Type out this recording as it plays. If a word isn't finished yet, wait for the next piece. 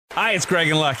Hi, it's Greg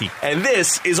and Lucky. And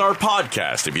this is our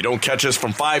podcast. If you don't catch us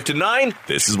from 5 to 9,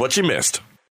 this is what you missed.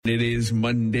 It is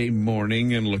Monday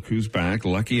morning, and look who's back.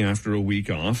 Lucky after a week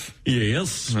off.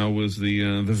 Yes. How was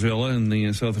the villa in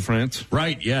the south of France?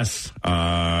 Right, yes.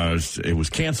 It was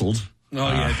canceled. Oh,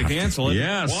 you had to cancel it?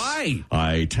 Yes. Why?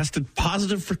 I tested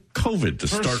positive for COVID to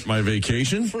start my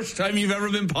vacation. First time you've ever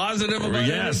been positive about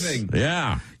anything.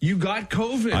 Yeah. You got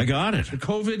COVID. I got it. The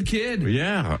COVID kid.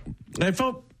 Yeah. I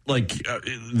felt like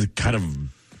kind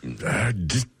of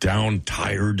just down,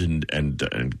 tired,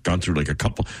 and gone through like a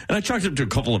couple. And I chalked it up to a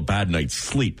couple of bad nights'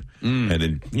 sleep. And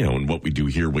then, in what we do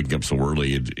here, waking up so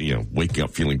early, waking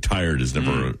up feeling tired is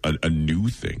never a new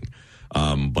thing.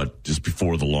 But just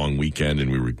before the long weekend,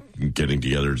 and we were getting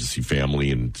together to see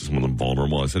family and some of them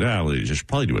vulnerable, I said, I should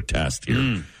probably do a test here.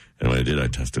 And when I did, I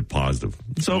tested positive.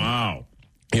 So, wow.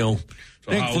 So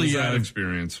thankfully, how was that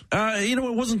experience? It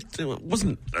wasn't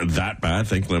that bad.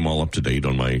 Thankfully, I'm all up to date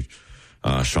on my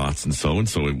shots and so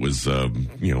it was, I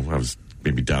was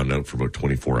maybe down and out for about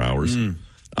 24 hours.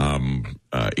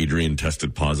 Adrienne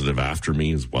tested positive after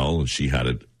me as well, and she had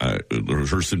it.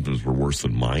 Her symptoms were worse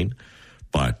than mine.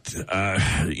 But,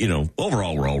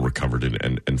 overall, we're all recovered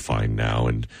and fine now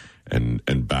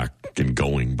and back and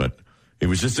going. But it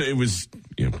was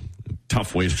a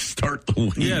tough way to start the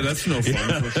week. Yeah, that's no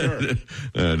fun for sure.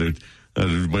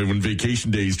 When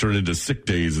vacation days turn into sick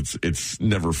days, it's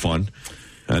never fun.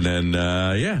 And then,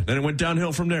 then it went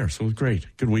downhill from there. So it was great.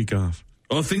 Good week off.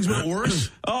 Oh, things went worse?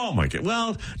 Oh, my God.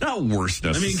 Well, not worse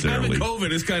necessarily. I mean,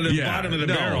 COVID is kind of bottom of the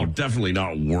barrel. No, definitely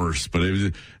not worse. But it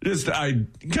was just, I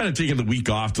kind of taken the week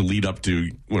off to lead up to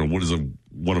what is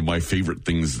one of my favorite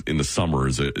things in the summer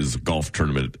is a golf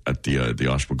tournament at the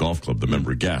Oshawa Golf Club, the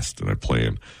member guest. And I play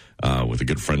in with a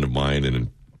good friend of mine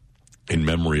and in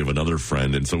memory of another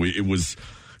friend. And so it was,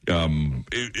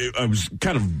 I was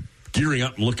kind of gearing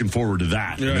up and looking forward to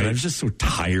that. Right. And I was just so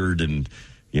tired and,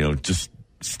 just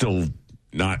still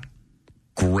not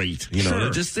great, Sure.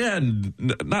 just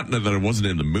not that I wasn't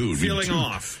in the mood. Feeling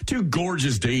off. 2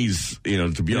 gorgeous days,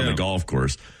 to be on the golf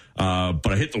course. But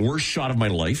I hit the worst shot of my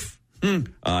life. Hit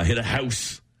a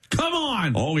house. Come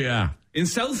on. Oh yeah. In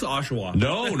South Oshawa.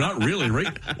 No, not really.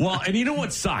 Right. Well, and you know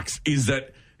what sucks is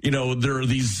that there are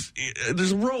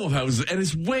there's a row of houses and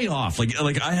it's way off. Like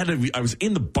I was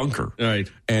in the bunker. Right.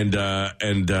 And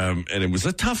it was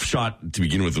a tough shot to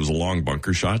begin with. It was a long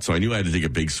bunker shot. So I knew I had to take a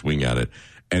big swing at it.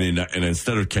 And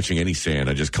instead of catching any sand,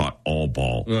 I just caught all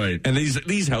ball. Right. And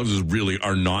these houses really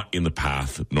are not in the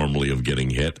path normally of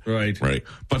getting hit. Right. Right.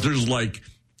 But there's a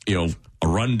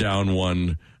rundown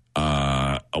one,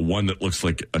 one that looks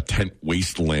like a tent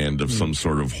wasteland of some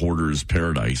sort of hoarder's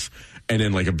paradise. And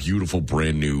then a beautiful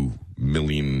brand new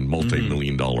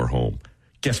multi-million dollar home.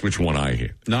 Guess which one I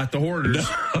hit? Not the hoarders.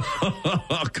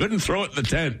 No. Couldn't throw it in the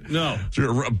tent. No.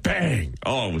 Bang.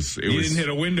 Oh, it was. You didn't hit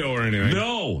a window or anything.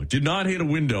 No, did not hit a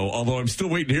window. Although I'm still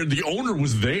waiting to hear. The owner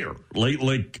was there.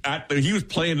 He was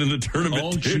playing in the tournament.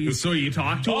 Oh, too. geez. So you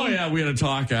talked to him? Oh yeah, we had a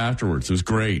talk afterwards. It was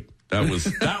great. That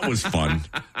was fun.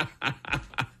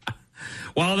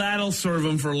 Well, that'll serve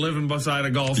him for living beside a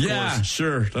golf course. Yeah,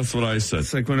 sure. That's what I said.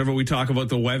 It's like whenever we talk about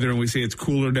the weather and we say it's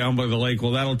cooler down by the lake,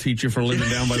 well, that'll teach you for living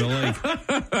down by the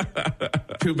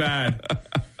lake. Too bad.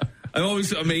 I'm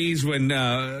always amazed when,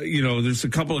 there's a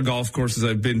couple of golf courses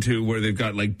I've been to where they've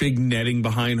got big netting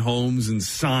behind homes and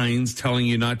signs telling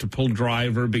you not to pull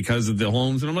driver because of the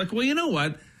homes. And I'm like, well, you know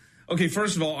what? Okay,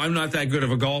 first of all, I'm not that good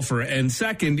of a golfer, and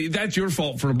second, that's your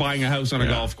fault for buying a house on a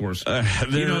golf course.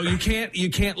 You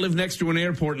can't live next to an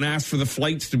airport and ask for the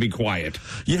flights to be quiet.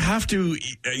 You have to.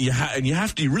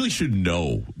 You really should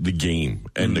know the game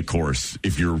and the course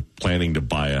if you're planning to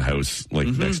buy a house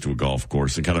next to a golf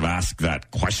course and kind of ask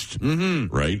that question,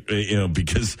 right?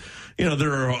 Because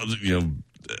there are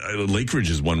Lake Ridge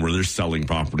is one where they're selling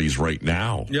properties right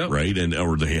now, right?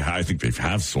 I think they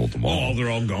have sold them all. Oh, they're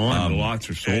all gone. The lots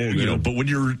are sold. But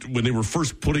when they were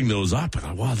first putting those up, I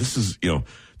thought, wow, this is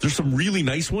there's some really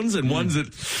nice ones and ones that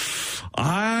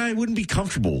I wouldn't be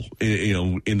comfortable,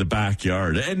 in the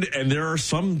backyard. And there are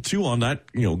some too on that,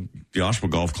 the Oshawa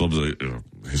Golf Club's a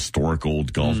historic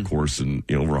old golf course and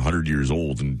over 100 years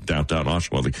old in downtown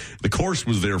Oshawa. The course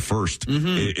was there first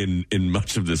in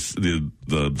much of this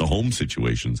the home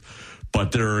situations,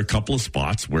 but there are a couple of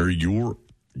spots where you're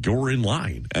in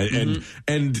line and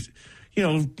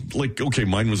okay,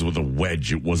 mine was with a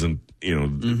wedge. It wasn't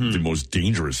the most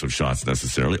dangerous of shots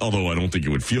necessarily, although I don't think it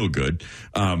would feel good.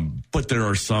 But there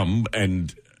are some,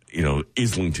 and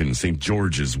Islington, St.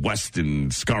 George's, Weston,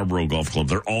 Scarborough Golf Club,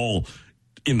 they're all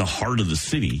in the heart of the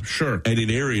city. Sure. And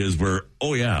in areas where,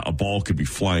 a ball could be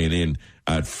flying in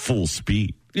at full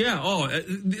speed. Yeah. Oh,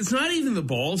 it's not even the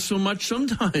balls so much.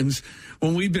 Sometimes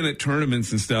when we've been at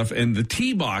tournaments and stuff and the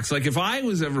tee box, like if I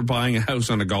was ever buying a house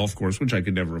on a golf course, which I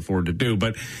could never afford to do,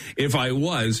 but if I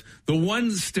was, the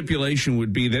one stipulation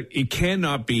would be that it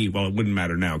cannot be, well, it wouldn't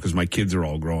matter now because my kids are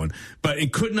all growing, but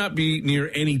it could not be near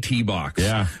any tee box.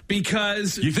 Yeah.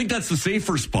 Because you think that's the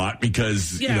safer spot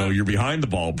because, you're behind the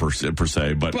ball per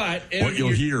se, but what you'll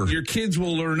hear. Your kids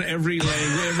will learn every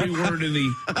language, every word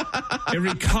in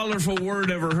every colorful word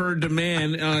ever heard to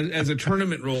man as a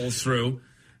tournament rolls through.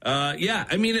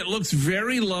 I mean, it looks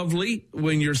very lovely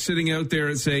when you're sitting out there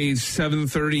at, say,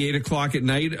 7:30, 8 o'clock at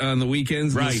night on the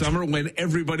weekends in the summer when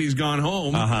everybody's gone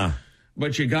home. Uh-huh.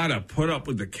 But you got to put up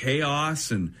with the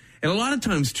chaos. And a lot of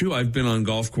times, too, I've been on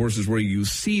golf courses where you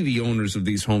see the owners of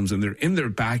these homes and they're in their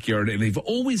backyard and they've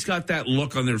always got that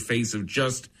look on their face of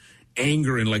just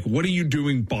anger and like, what are you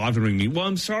doing bothering me? Well,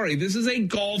 I'm sorry. This is a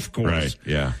golf course. Right,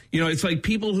 yeah. It's like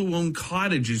people who own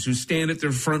cottages who stand at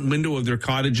their front window of their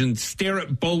cottage and stare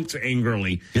at boats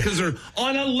angrily because they're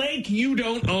on a lake you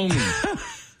don't own.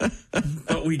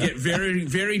 But we get very,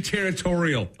 very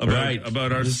territorial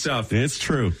about our stuff. It's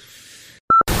true.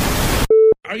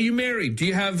 Are you married? Do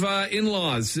you have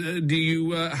in-laws?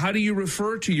 How do you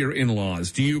refer to your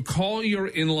in-laws? Do you call your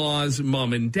in-laws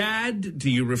mom and dad? Do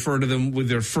you refer to them with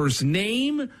their first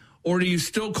name? Or do you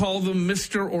still call them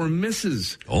Mr. or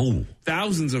Mrs.? Oh.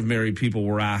 Thousands of married people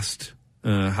were asked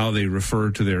how they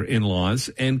refer to their in-laws.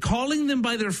 And calling them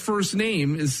by their first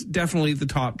name is definitely the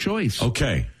top choice.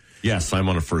 Okay. Yes, I'm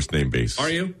on a first name basis. Are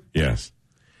you? Yes.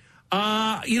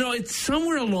 It's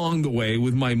somewhere along the way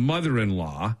with my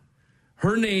mother-in-law.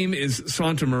 Her name is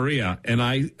Santa Maria, and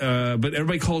but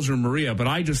everybody calls her Maria, but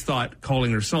I just thought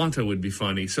calling her Santa would be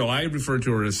funny, so I referred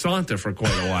to her as Santa for quite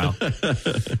a while.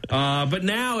 But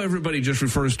now everybody just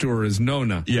refers to her as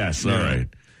Nona. Yes, all right.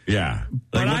 Yeah.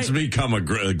 Like once you become a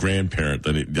grandparent,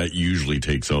 then that usually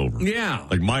takes over. Yeah.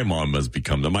 Like my mom has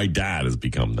become that. My dad has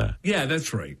become that. Yeah,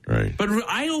 that's right. Right. But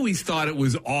I always thought it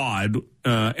was odd,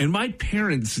 and my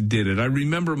parents did it. I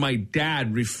remember my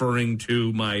dad referring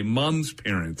to my mom's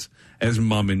parents as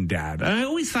mom and dad. I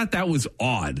always thought that was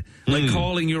odd, like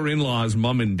calling your in-laws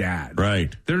mom and dad.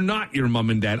 Right. They're not your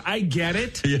mom and dad. I get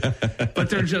it, but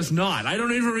they're just not. I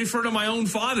don't even refer to my own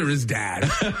father as dad.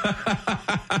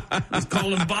 Just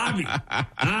call him Bobby.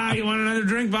 You want another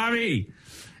drink, Bobby?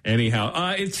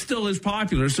 Anyhow, it still is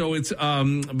popular, so it's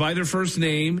by their first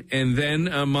name and then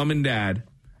mom and dad.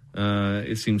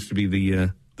 It seems to be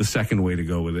the second way to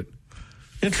go with it.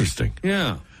 Interesting.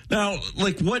 Yeah. Now,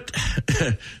 like what,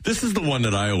 this is the one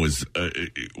that I always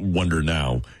wonder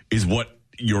now, is what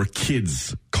your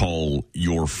kids call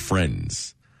your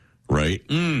friends, right?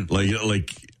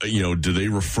 Like, do they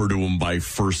refer to them by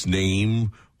first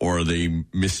name or are they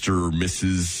Mr. or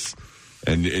Mrs.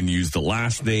 and use the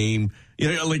last name?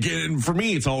 And for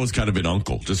me, it's always kind of been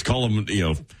uncle. Just call him,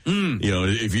 if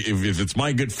it's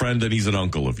my good friend, then he's an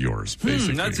uncle of yours,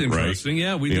 basically. That's interesting. Right?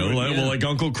 Yeah, we do. Well, like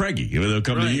Uncle Craigie. They'll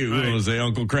come to you and say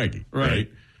Uncle Craigie.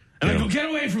 Right. And I go, get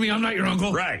away from me. I'm not your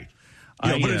uncle. Right.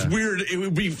 But it's weird. It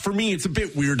would be, for me, it's a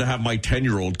bit weird to have my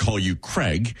 10-year-old call you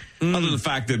Craig, other than the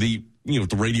fact that with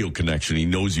the radio connection, he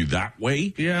knows you that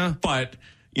way. Yeah. But,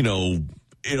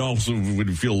 it also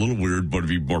would feel a little weird, but it'd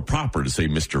be more proper to say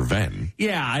Mr. Venn.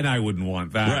 Yeah, and I wouldn't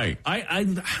want that. Right.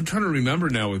 I'm trying to remember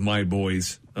now with my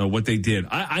boys what they did.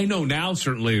 I know now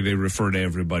certainly they refer to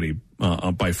everybody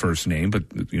by first name, but,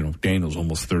 Daniel's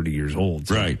almost 30 years old.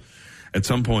 So right. At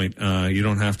some point, you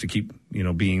don't have to keep,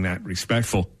 being that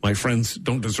respectful. My friends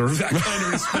don't deserve that kind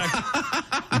of respect.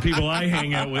 The people I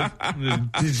hang out with, the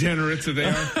degenerates that they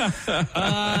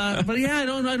are. But yeah, I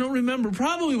don't remember.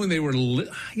 Probably when they were,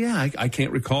 I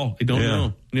can't recall. I don't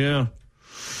know. Yeah.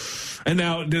 And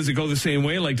now, does it go the same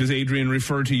way? Like, does Adrian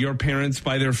refer to your parents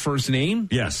by their first name?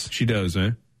 Yes. She does,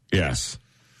 eh? Yes.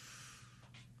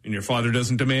 And your father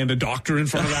doesn't demand a doctor in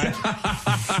front of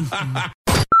that?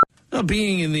 Well,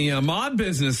 being in the mod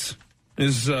business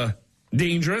is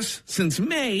dangerous. Since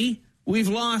May, we've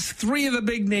lost 3 of the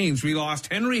big names. We lost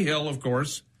Henry Hill, of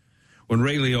course, when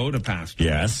Ray Liotta passed away.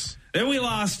 Yes. Then we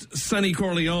lost Sonny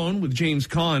Corleone with James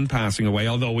Caan passing away,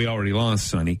 although we already lost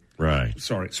Sonny. Right.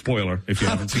 Sorry, spoiler, if you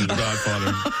haven't seen The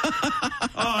Godfather.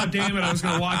 Oh, damn it, I was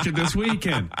going to watch it this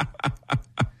weekend.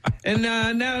 And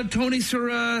now Tony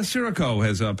Sirico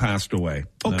has passed away.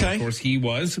 Okay. Of course, he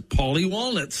was Paulie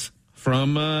Walnuts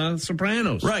from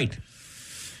Sopranos. Right.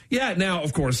 Yeah, now,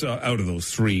 of course, out of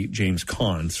those 3, James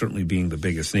Caan certainly being the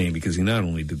biggest name because he not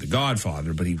only did The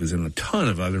Godfather, but he was in a ton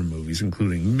of other movies,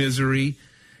 including Misery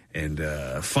and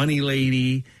Funny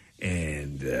Lady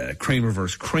and Kramer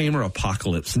vs. Kramer,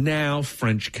 Apocalypse Now,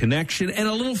 French Connection, and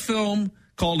a little film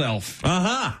called Elf,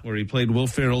 where he played Will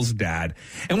Ferrell's dad.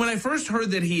 And when I first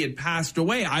heard that he had passed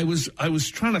away, I was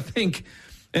trying to think,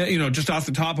 just off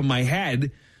the top of my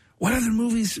head, what other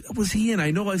movies was he in?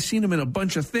 I know I've seen him in a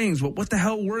bunch of things, but what the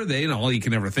hell were they? And all you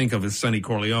can ever think of is Sonny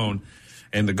Corleone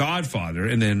and The Godfather.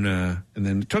 And then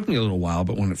it took me a little while,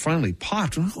 but when it finally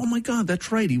popped, I'm like, oh my God,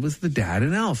 that's right. He was the dad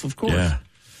in Elf, of course. Yeah.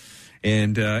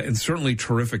 And certainly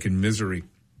terrific in Misery.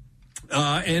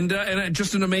 And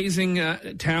just an amazing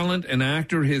talent and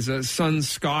actor. His son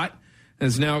Scott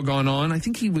has now gone on. I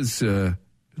think he was in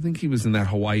that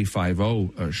Hawaii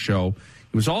Five-0 show.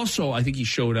 He was also, I think he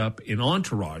showed up in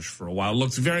Entourage for a while.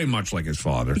 Looks very much like his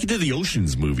father. He did the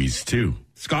Ocean's movies too.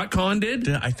 Scott Conn did?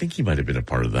 Yeah, I think he might have been a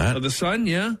part of that. The son,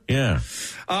 yeah? Yeah.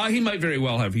 He might very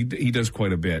well have. He does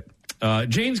quite a bit.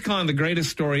 James Caan, the greatest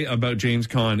story about James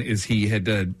Caan is he had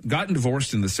gotten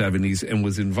divorced in the 70s and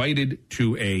was invited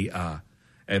to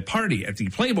a party at the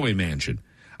Playboy Mansion,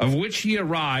 of which he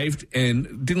arrived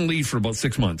and didn't leave for about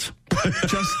 6 months.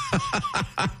 Just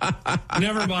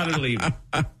never bothered leaving.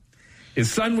 His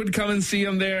son would come and see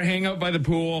him there, hang out by the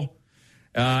pool.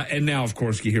 And now, of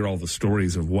course, you hear all the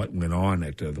stories of what went on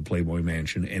at the Playboy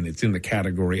Mansion, and it's in the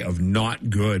category of not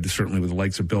good, certainly with the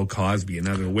likes of Bill Cosby and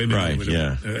other women,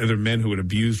 other men who had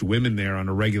abused women there on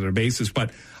a regular basis.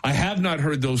 But I have not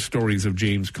heard those stories of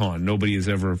James Caan. Nobody has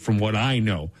ever, from what I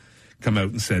know, come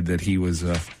out and said that he was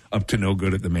up to no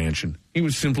good at the mansion. He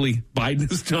was simply biding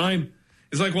his time.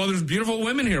 It's like, well, there's beautiful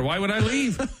women here. Why would I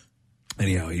leave?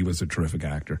 Anyhow, he was a terrific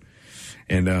actor.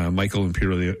 And Michael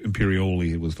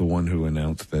Imperioli was the one who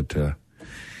announced that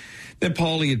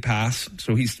Paulie had passed.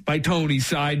 So he's by Tony's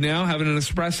side now, having an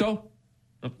espresso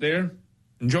up there,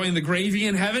 enjoying the gravy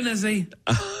in heaven as they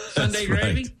Sunday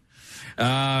gravy.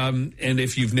 Right. And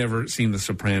if you've never seen The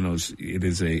Sopranos, it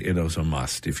is a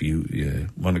must. If you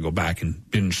want to go back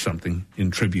and binge something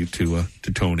in tribute to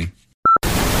Tony.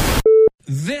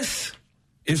 This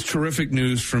is terrific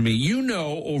news for me.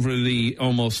 Over the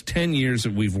almost 10 years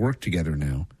that we've worked together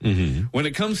now, when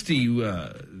it comes to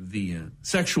the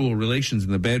sexual relations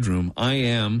in the bedroom, I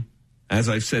am, as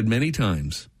I've said many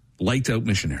times, lights out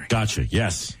missionary. Gotcha,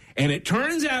 yes. And it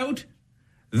turns out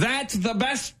that's the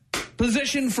best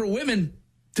position for women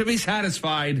to be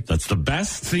satisfied. That's the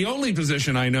best? It's the only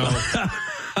position I know.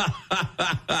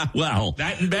 Well.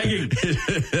 That and begging.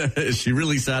 Is she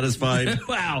really satisfied?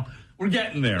 Wow. We're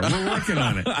getting there. We're working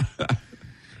on it.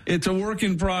 It's a work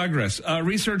in progress.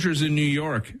 Researchers in New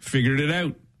York figured it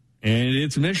out, and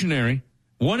it's missionary.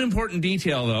 One important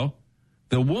detail, though,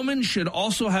 the woman should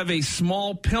also have a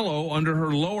small pillow under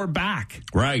her lower back.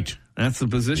 Right. That's the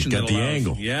position. Got the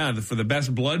angle. Yeah, for the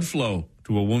best blood flow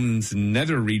to a woman's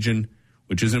nether region,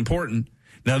 which is important.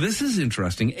 Now, this is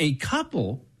interesting. A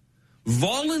couple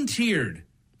volunteered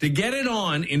to get it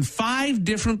on in 5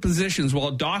 different positions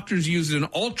while doctors used an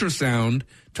ultrasound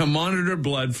to monitor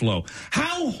blood flow.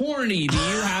 How horny do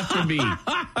you have to be?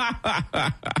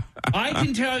 I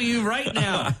can tell you right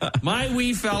now, my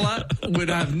wee fella would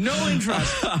have no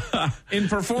interest in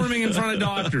performing in front of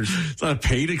doctors. It's not a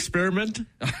paid experiment?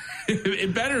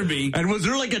 It better be. And was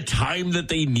there like a time that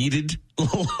they needed?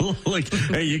 Like,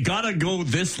 hey, you gotta go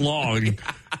this long.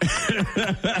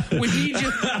 We need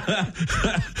you.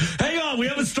 Hang on, we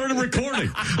haven't started recording.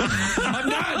 I'm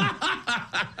done.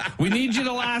 We need you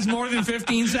to last more than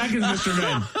 15 seconds, Mr.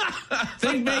 Ben.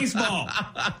 Think baseball.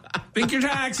 Think your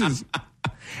taxes.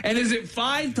 And is it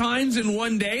 5 times in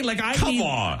one day? Like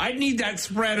I'd need that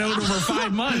spread out over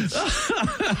 5 months.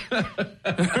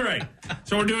 All right.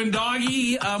 So we're doing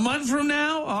doggy a month from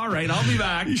now? All right, I'll be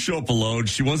back. You show up alone.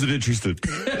 She wasn't interested.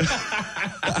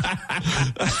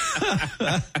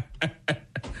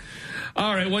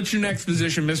 All right, what's your next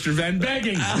position, Mr. Van?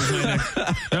 Begging.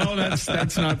 No,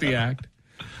 that's not the act.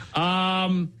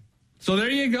 So there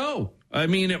you go. I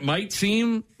mean, it might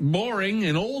seem boring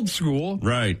and old school,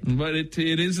 right? But it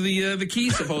is the key,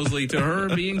 supposedly, to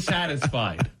her being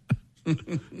satisfied.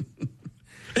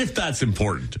 If that's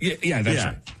important. Yeah, that's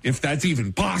right. If that's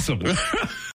even possible.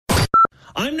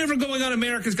 I'm never going on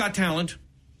America's Got Talent,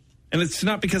 and it's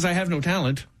not because I have no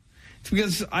talent. It's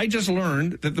because I just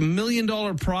learned that the $1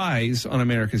 million prize on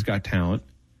America's Got Talent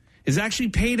is actually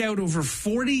paid out over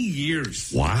 40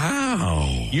 years.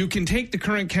 Wow. You can take the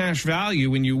current cash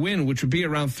value when you win, which would be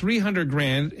around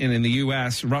 $300,000, and in the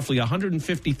U.S., roughly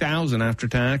 $150,000 after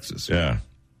taxes. Yeah.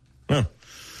 Huh.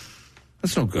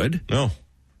 That's no good. No.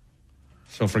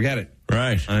 So forget it.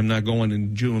 Right. I'm not going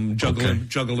and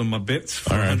juggling my bits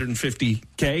for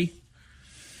 $150K.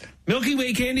 Milky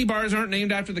Way candy bars aren't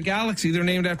named after the galaxy. They're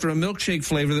named after a milkshake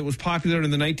flavor that was popular in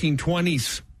the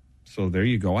 1920s. So there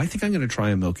you go. I think I'm going to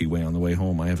try a Milky Way on the way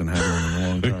home. I haven't had one in a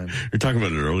long time. You're talking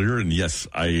about it earlier, and yes,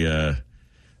 I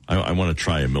I want to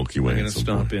try a Milky Way. I'm going to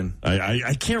stop in.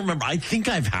 I can't remember. I think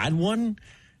I've had one.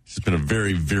 It's been a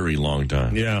very, very long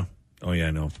time. Yeah. Oh, yeah,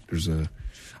 I know.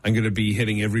 I'm going to be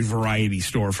hitting every variety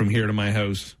store from here to my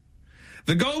house.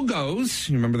 The Go-Go's,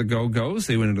 you remember the Go-Go's?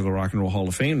 They went into the Rock and Roll Hall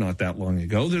of Fame not that long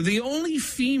ago. They're the only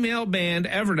female band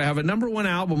ever to have a #1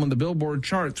 album on the Billboard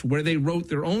charts where they wrote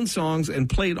their own songs and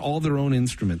played all their own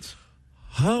instruments.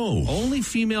 Oh. Only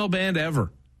female band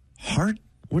ever. Heart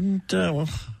wouldn't,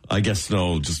 I guess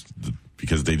no, just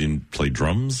because they didn't play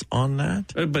drums on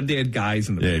that? But they had guys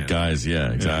in the band. Yeah, guys,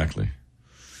 yeah, exactly. Yeah.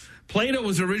 Play-Doh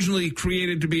was originally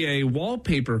created to be a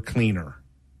wallpaper cleaner,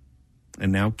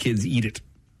 and now kids eat it.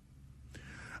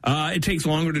 It takes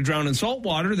longer to drown in salt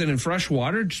water than in fresh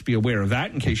water. Just be aware of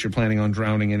that in case you're planning on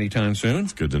drowning anytime soon.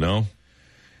 It's good to know.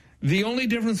 The only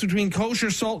difference between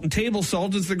kosher salt and table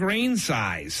salt is the grain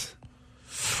size.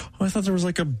 Oh, I thought there was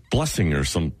like a blessing or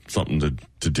something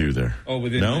to do there. Oh,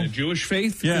 within the Jewish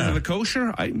faith? Yeah. Because of the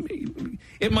kosher?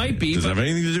 It might be. Does it have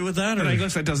anything to do with that? But I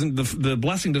guess that doesn't. The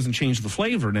blessing doesn't change the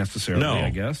flavor necessarily, No. I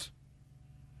guess.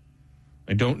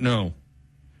 I don't know.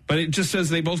 But it just says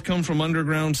they both come from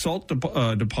underground salt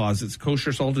deposits.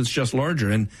 Kosher salt is just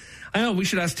larger. And I know we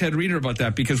should ask Ted Reeder about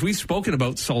that because we've spoken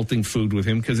about salting food with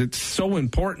him because it's so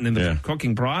important in the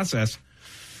cooking process.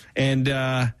 And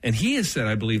he has said,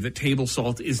 I believe, that table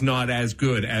salt is not as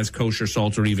good as kosher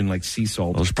salt or even like sea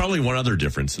salt. Well, there's probably one other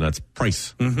difference, and that's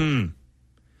price. Mm-hmm.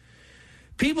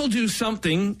 People do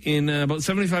something in about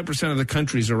 75% of the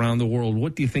countries around the world.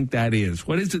 What do you think that is?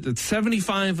 What is it that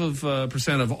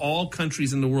 75% of all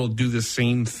countries in the world do the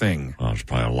same thing? Well, there's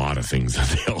probably a lot of things that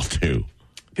they all do.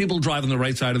 People drive on the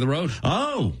right side of the road.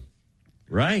 Oh,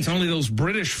 right. It's only those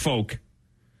British folk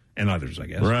and others, I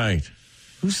guess. Right.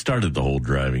 Who started the whole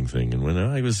driving thing? And when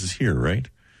I was here, right?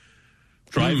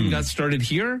 Driving got started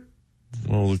here?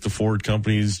 Well, like the Ford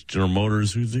companies, General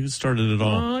Motors, who started it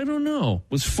all? I don't know.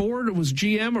 Was Ford or was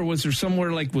GM or was there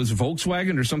somewhere like was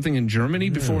Volkswagen or something in Germany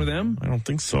before them? I don't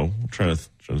think so. I'm trying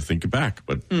to think it back.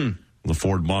 But the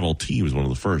Ford Model T was one of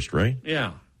the first, right?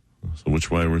 Yeah. So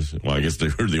which way was? Well, I guess they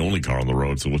were the only car on the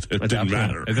road, so it didn't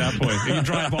matter. At that point, you can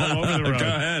drive all over the road. Go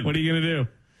ahead. What are you going to do?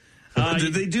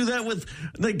 Did they do that with?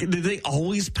 Like, did they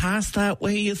always pass that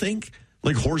way? You think,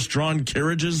 like horse-drawn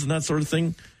carriages and that sort of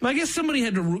thing? I guess somebody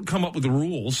had to come up with the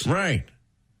rules, right?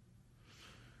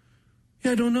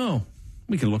 Yeah, I don't know.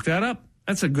 We can look that up.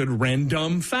 That's a good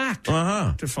random fact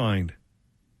to find.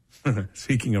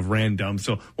 Speaking of random,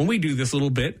 so when we do this little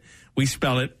bit, we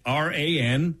spell it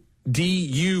RANDUMB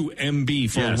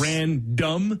for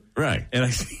random, right? And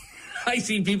I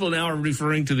see people now are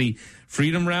referring to the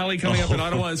Freedom Rally coming up in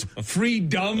Ottawa as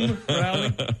Freedom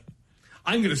Rally.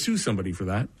 I'm going to sue somebody for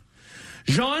that.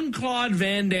 Jean-Claude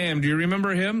Van Damme, do you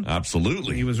remember him?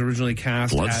 Absolutely. He was originally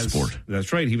cast Bloodsport.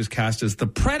 That's right. He was cast as the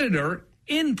Predator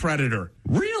in Predator.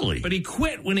 Really? But he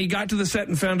quit when he got to the set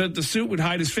and found out the suit would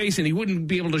hide his face and he wouldn't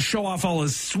be able to show off all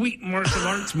his sweet martial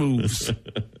arts moves.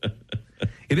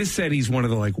 It is said he's one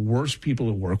of the worst people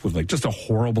to work with, just a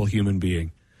horrible human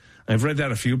being. I've read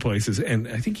that a few places, and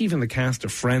I think even the cast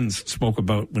of Friends spoke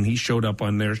about when he showed up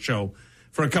on their show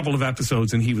for a couple of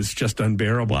episodes, and he was just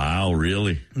unbearable. Wow,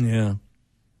 really? Yeah.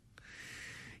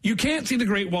 You can't see the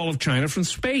Great Wall of China from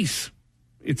space.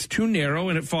 It's too narrow,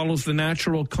 and it follows the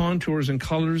natural contours and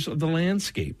colors of the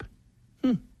landscape.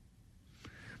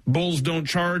 Bulls don't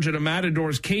charge at a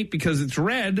matador's cape because it's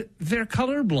red. They're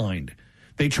colorblind.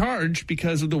 They charge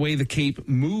because of the way the cape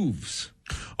moves.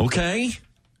 Okay.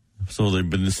 So they've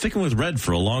been sticking with red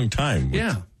for a long time.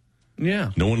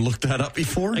 Yeah. No one looked that up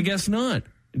before? I guess not.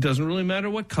 It doesn't really matter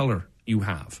what color you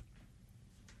have.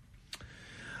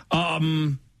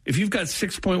 If you've got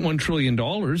 $6.1 trillion,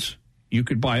 you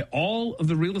could buy all of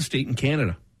the real estate in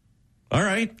Canada. All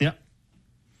right. Yeah.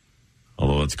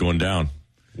 Although it's going down.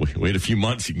 Wait a few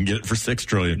months, you can get it for $6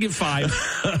 trillion. Get five.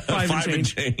 Five and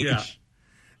change. Yeah.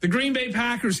 The Green Bay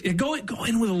Packers, go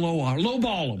in with a low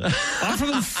ball them. Offer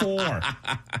them 4.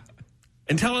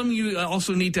 And tell them you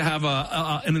also need to have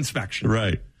an inspection.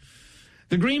 Right.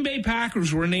 The Green Bay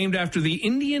Packers were named after the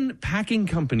Indian Packing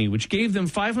Company, which gave them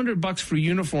 $500 for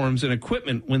uniforms and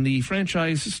equipment when the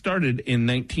franchise started in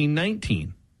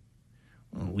 1919.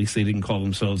 Well, at least they didn't call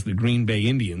themselves the Green Bay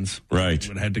Indians. Right.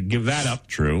 Would have had to give that up.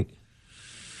 True.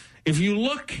 If you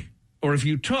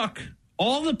took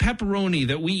all the pepperoni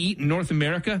that we eat in North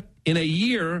America in a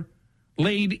year,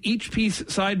 laid each piece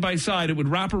side by side, it would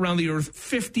wrap around the earth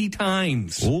 50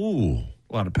 times. Ooh.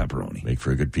 A lot of pepperoni. Make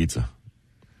for a good pizza.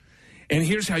 And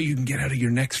here's how you can get out of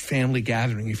your next family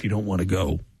gathering if you don't want to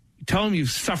go. You tell them you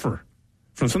suffer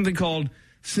from something called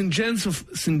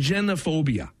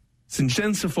syngenophobia.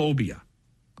 Syngenophobia.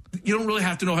 You don't really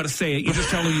have to know how to say it. You just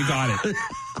tell them you got it.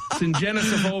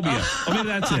 Syngenisophobia. Oh, maybe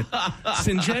that's it.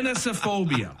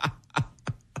 Syngenisophobia.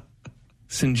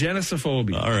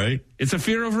 Syngenisophobia. All right. It's a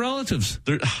fear of relatives.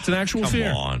 It's an actual Come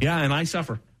fear. on. Yeah, and I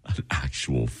suffer. An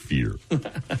actual fear.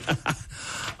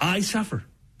 I suffer.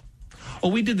 Oh,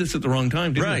 we did this at the wrong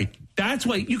time, didn't Right. we? That's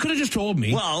why you could have just told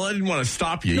me. Well, I didn't want to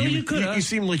stop you. No, you could have. You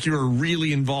seemed like you were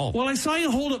really involved. Well, I saw you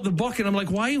hold up the book, and I'm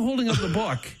like, why are you holding up the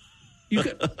book?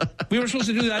 We were supposed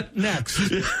to do that next.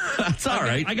 That's all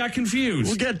right. I got confused.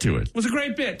 We'll get to it. It was a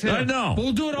great bit, too. I know. But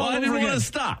we'll do it all Well, over I didn't again. want to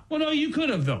stop. Well, no, you could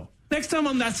have, though. Next time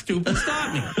I'm that stupid,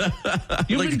 stop me. I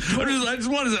just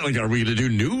wanted to, like, are we going to do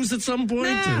news at some point?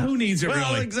 Who needs it,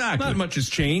 Well, really? exactly. Not much has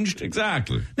changed.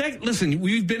 Exactly. Listen,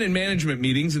 we've been in management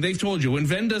meetings, and they've told you, when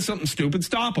Ven does something stupid,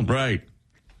 stop him. Right.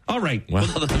 All right. Well,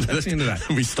 that's the end of that.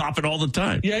 We stop it all the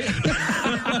time. Yeah.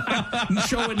 The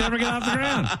show would never get off the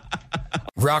ground.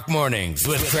 Rock Mornings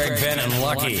with Craig Venn and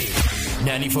Lucky.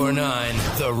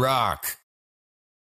 94.9 The Rock.